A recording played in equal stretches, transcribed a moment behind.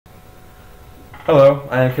Hello,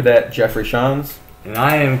 I am Cadet Jeffrey Schanz, And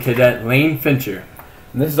I am Cadet Lane Fincher.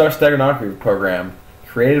 and this is our steganography program,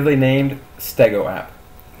 creatively named StegoApp.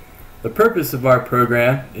 The purpose of our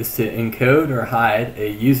program is to encode or hide a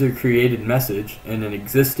user-created message in an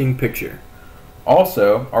existing picture.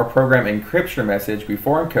 Also, our program encrypts your message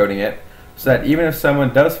before encoding it, so that even if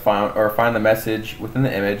someone does find the message within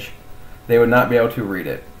the image, they would not be able to read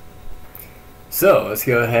it. So let's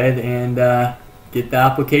go ahead and get the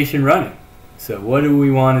application running. So what do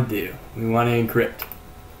we want to do? We want to encrypt.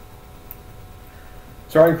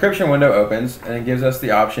 So our encryption window opens, and it gives us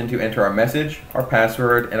the option to enter our message, our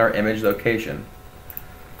password, and our image location.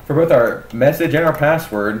 For both our message and our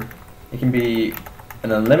password, it can be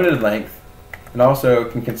an unlimited length, and also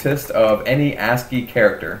can consist of any ASCII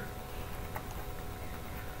character.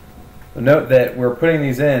 Note that we're putting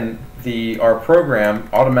these in, our program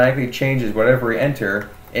automatically changes whatever we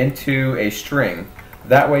enter into a string.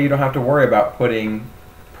 That way you don't have to worry about putting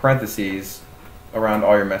parentheses around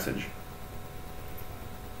all your message.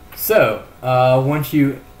 So once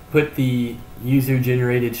you put the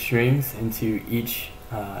user-generated strings into each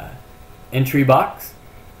entry box,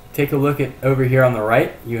 take a look at over here on the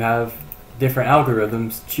right. You have different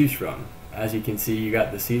algorithms to choose from. As you can see, you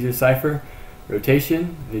got the Caesar cipher,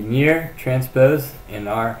 rotation, linear, transpose, and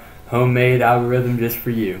our homemade algorithm just for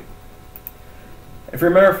you. If you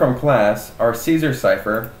remember from class, our Caesar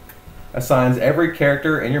cipher assigns every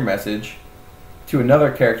character in your message to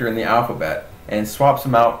another character in the alphabet and swaps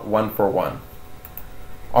them out one for one.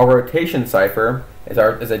 Our rotation cipher is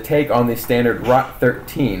a take on the standard rot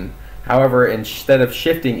 13. However, instead of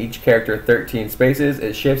shifting each character 13 spaces,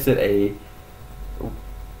 it shifts it a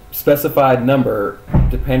specified number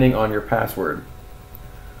depending on your password.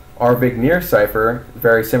 Our Vignere cipher,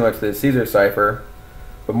 very similar to the Caesar cipher,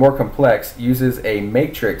 but more complex, uses a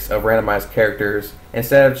matrix of randomized characters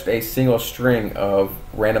instead of just a single string of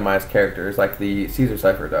randomized characters like the Caesar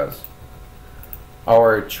cipher does.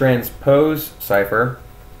 Our transpose cipher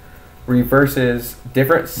reverses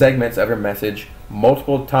different segments of your message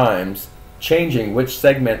multiple times, changing which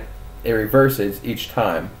segment it reverses each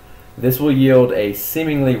time. This will yield a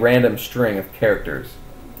seemingly random string of characters.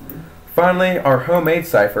 Finally, our homemade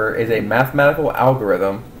cipher is a mathematical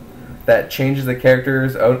algorithm that changes the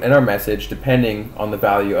characters in our message depending on the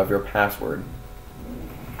value of your password.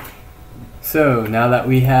 So now that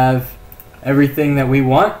we have everything that we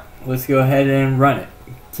want, let's go ahead and run it.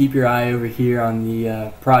 Keep your eye over here on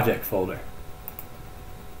the project folder.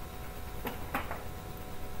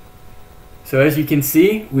 So as you can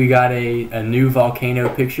see, we got a new volcano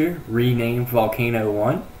picture, renamed Volcano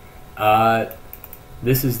 1.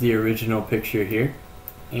 This is the original picture here,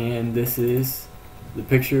 and this is the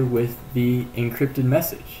picture with the encrypted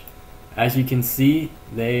message. As you can see,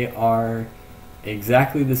 they are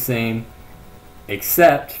exactly the same,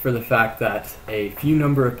 except for the fact that a few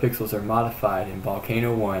number of pixels are modified in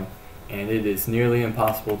Volcano 1, and it is nearly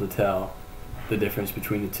impossible to tell the difference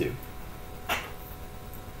between the two.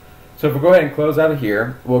 So if we go ahead and close out of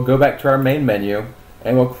here, we'll go back to our main menu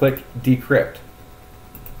and we'll click Decrypt.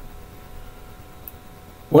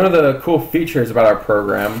 One of the cool features about our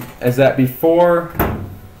program is that before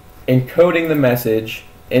encoding the message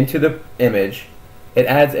into the image, it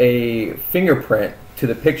adds a fingerprint to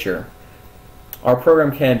the picture. Our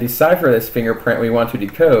program can decipher this fingerprint we want to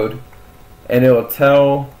decode, and it will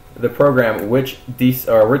tell the program which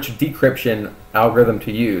decryption algorithm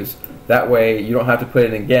to use. That way you don't have to put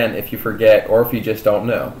it in again if you forget or if you just don't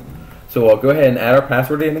know. So we'll go ahead and add our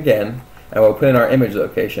password in again, and we'll put in our image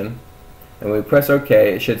location. And when we press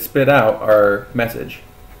OK, it should spit out our message.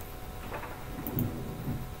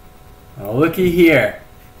 Now looky here.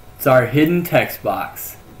 It's our hidden text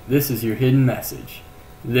box. This is your hidden message.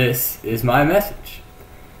 This is my message.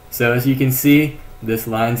 So as you can see, this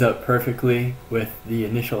lines up perfectly with the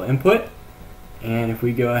initial input. And if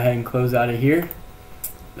we go ahead and close out of here,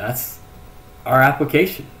 that's our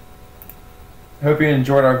application. I hope you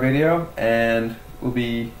enjoyed our video, and we'll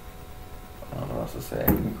be, I don't know what else to say.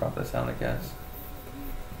 We can crop this out, I guess.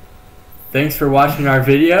 Thanks for watching our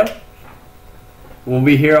video. We'll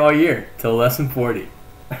be here all year till lesson 40.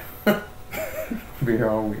 We'll be here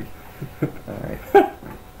all week. Alright.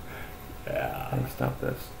 Yeah. Let me stop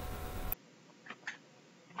this.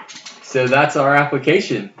 So that's our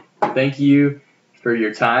application. Thank you for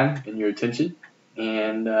your time and your attention.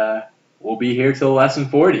 And we'll be here till lesson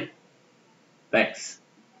 40. Thanks.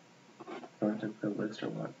 Want to take the list or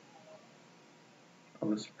what?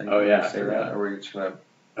 I'll just Oh, yeah, say that, or we're just gonna.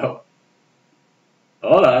 Oh.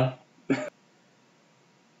 Hold on.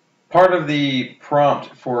 Part of the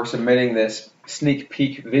prompt for submitting this sneak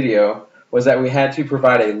peek video was that we had to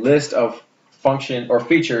provide a list of function or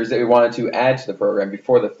features that we wanted to add to the program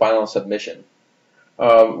before the final submission.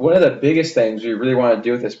 One of the biggest things we really want to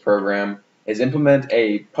do with this program is implement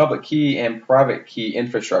a public key and private key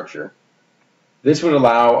infrastructure. This would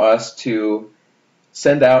allow us to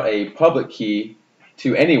send out a public key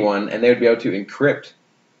to anyone, and they would be able to encrypt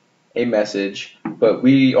a message, but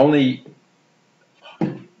we would only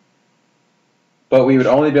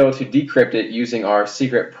be able to decrypt it using our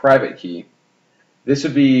secret private key. This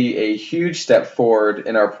would be a huge step forward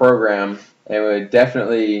in our program and would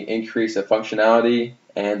definitely increase the functionality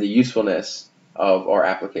and the usefulness of our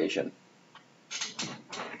application.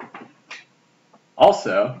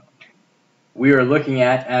 Also, we are looking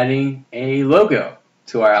at adding a logo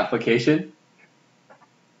to our application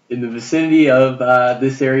in the vicinity of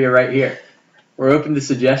this area right here. We're open to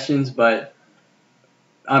suggestions, but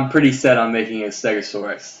I'm pretty set on making a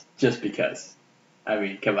Stegosaurus just because. I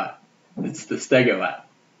mean, come on. It's the StegoApp.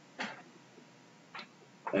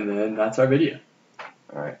 And then that's our video.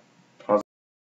 All right.